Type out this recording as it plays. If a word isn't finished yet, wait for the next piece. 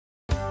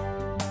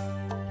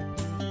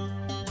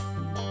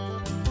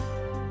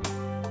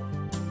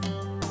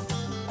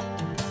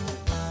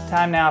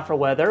Time now for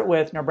weather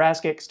with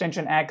Nebraska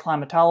Extension Ag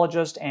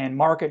Climatologist and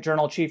Market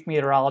Journal Chief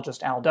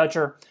Meteorologist Al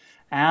Dutcher.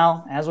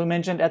 Al, as we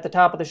mentioned at the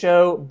top of the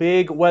show,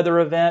 big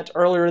weather event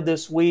earlier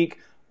this week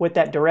with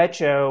that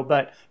derecho.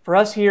 But for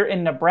us here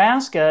in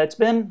Nebraska, it's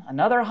been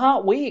another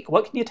hot week.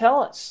 What can you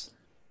tell us?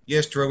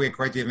 Yes, Troy, we had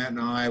quite the event in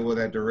Iowa.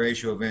 That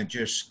derecho event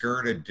just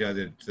skirted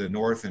to the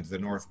north and to the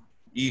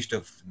northeast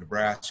of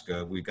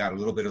Nebraska. We got a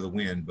little bit of the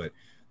wind, but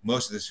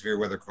most of the severe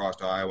weather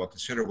crossed Iowa.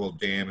 Considerable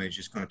damage.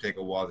 It's going to take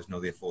a while to know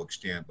the full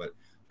extent, but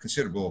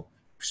considerable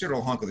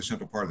hunk of the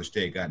central part of the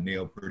state got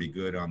nailed pretty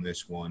good on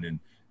this one, and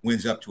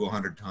winds up to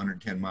 100 to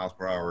 110 miles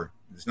per hour.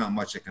 There's not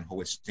much that can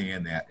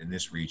withstand that in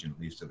this region, at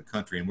least of the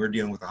country. And we're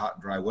dealing with the hot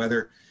and dry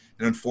weather.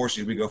 And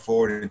unfortunately, as we go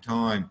forward in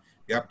time,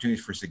 the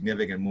opportunities for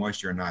significant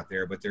moisture are not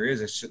there, but there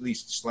is at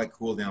least a slight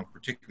cool down,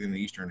 particularly in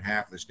the eastern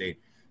half of the state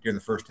during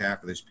the first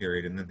half of this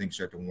period, and then things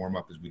start to warm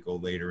up as we go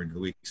later into the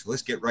week. So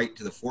let's get right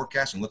to the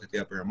forecast and look at the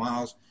upper air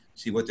miles,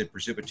 see what the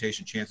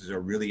precipitation chances are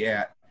really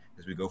at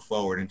as we go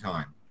forward in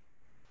time.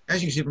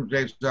 As you can see from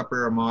today's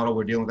upper air model,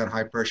 we're dealing with that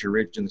high pressure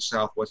ridge in the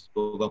southwest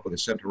built up with the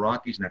Central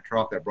Rockies, and that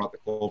trough that brought the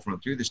cold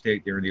front through the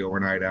state during the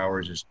overnight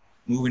hours is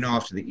moving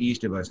off to the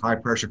east of us. High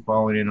pressure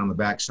falling in on the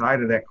back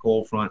side of that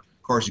cold front.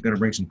 Of course, it's going to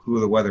bring some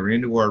cooler weather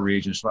into our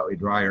region, slightly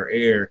drier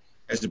air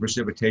as the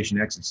precipitation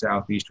exits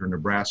southeastern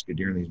Nebraska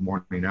during these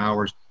morning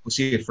hours. We'll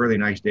see a fairly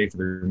nice day for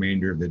the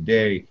remainder of the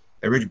day.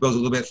 That ridge goes a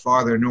little bit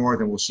farther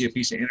north, and we'll see a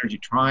piece of energy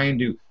trying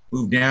to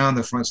move down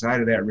the front side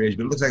of that ridge,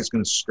 but it looks like it's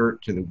going to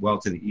skirt to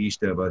the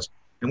east of us,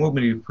 and we'll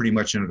be pretty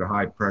much under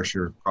high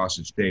pressure across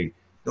the state.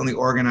 The only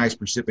organized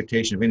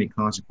precipitation of any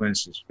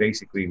consequence is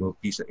basically a little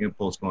piece of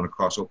impulse going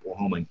across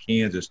Oklahoma and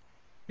Kansas.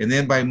 And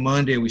then by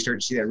Monday, we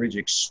start to see that ridge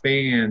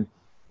expand.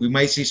 We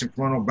might see some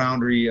frontal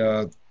boundary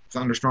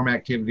thunderstorm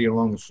activity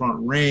along the front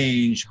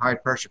range, high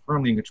pressure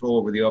firmly in control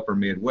over the upper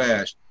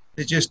Midwest.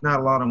 There's just not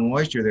a lot of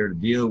moisture there to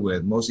deal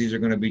with. Most of these are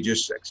going to be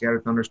just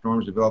scattered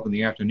thunderstorms develop in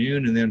the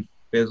afternoon and then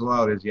fizzle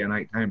out as the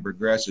nighttime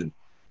progresses.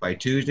 By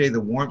Tuesday,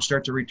 the warmth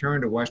starts to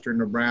return to western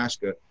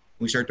Nebraska.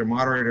 We start to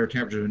moderate our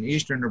temperatures in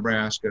eastern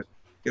Nebraska.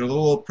 Get a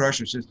little low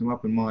pressure system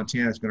up in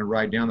Montana that's going to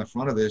ride down the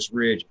front of this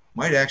ridge.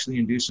 Might actually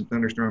induce some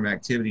thunderstorm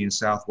activity in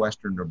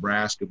southwestern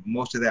Nebraska, but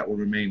most of that will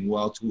remain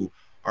well to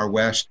our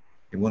west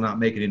and will not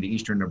make it into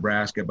eastern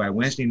Nebraska. By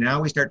Wednesday,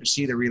 now we start to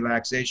see the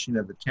relaxation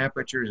of the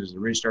temperatures as the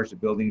ridge starts to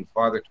build even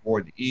farther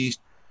toward the east.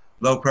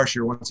 Low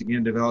pressure once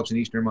again develops in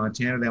eastern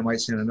Montana. That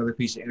might send another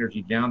piece of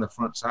energy down the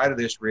front side of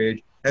this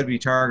ridge. That'd be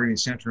targeting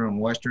central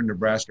and western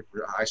Nebraska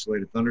for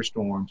isolated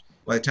thunderstorms.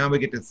 By the time we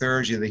get to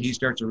Thursday, the heat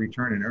starts to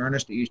return in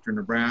earnest to eastern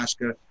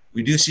Nebraska.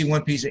 We do see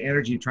one piece of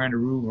energy trying to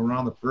move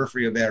around the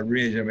periphery of that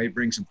ridge that may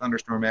bring some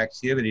thunderstorm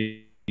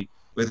activity,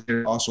 with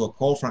also a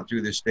cold front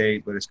through the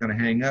state, but it's going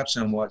to hang up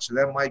somewhat. So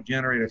that might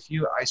generate a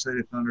few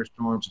isolated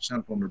thunderstorms in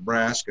central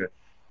Nebraska.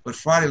 But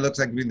Friday looks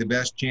like to be the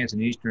best chance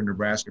in eastern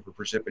Nebraska for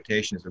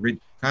precipitation as the ridge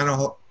kind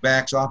of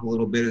backs off a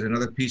little bit as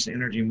another piece of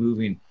energy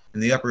moving in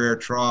the upper air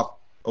trough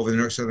over the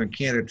north southern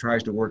Canada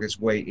tries to work its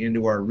way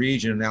into our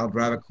region, and that'll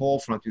drive a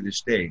cold front through the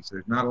state. So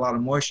there's not a lot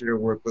of moisture to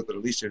work with, but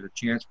at least there's a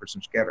chance for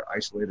some scattered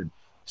isolated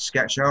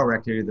shower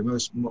activity. The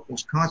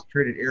most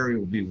concentrated area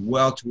will be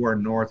well to our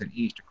north and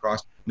east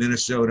across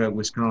Minnesota,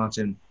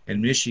 Wisconsin,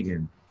 and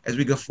Michigan. As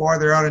we go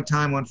farther out in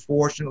time,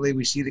 unfortunately,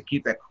 we see to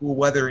keep that cool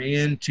weather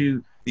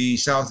into the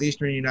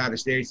southeastern United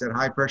States. That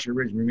high pressure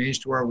ridge remains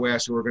to our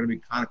west, so we're going to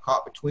be kind of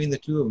caught between the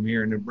two of them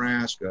here in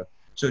Nebraska.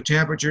 So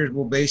temperatures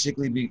will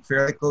basically be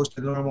fairly close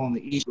to normal in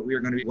the east, but we are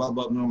going to be well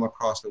above normal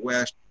across the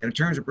west. And in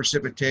terms of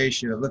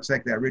precipitation, it looks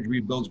like that ridge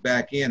rebuilds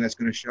back in. That's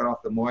going to shut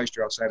off the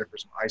moisture outside of for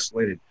some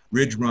isolated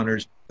ridge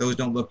runners. Those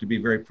don't look to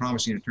be very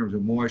promising in terms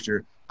of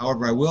moisture.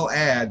 However, I will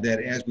add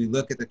that as we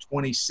look at the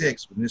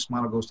 26th, when this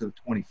model goes to the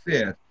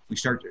 25th, we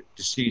start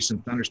to see some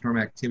thunderstorm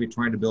activity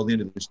trying to build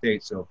into the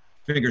state. So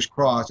fingers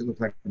crossed, it looks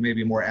like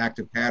maybe a more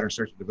active pattern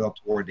starts to develop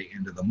toward the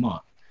end of the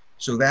month.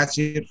 So that's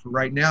it for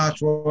right now,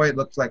 Troy. It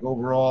looks like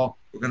overall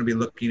we're going to be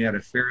looking at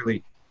a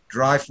fairly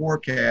dry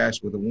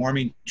forecast with a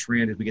warming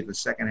trend as we get to the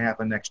second half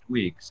of next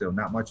week. So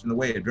not much in the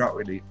way of drought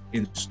relief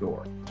in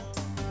store.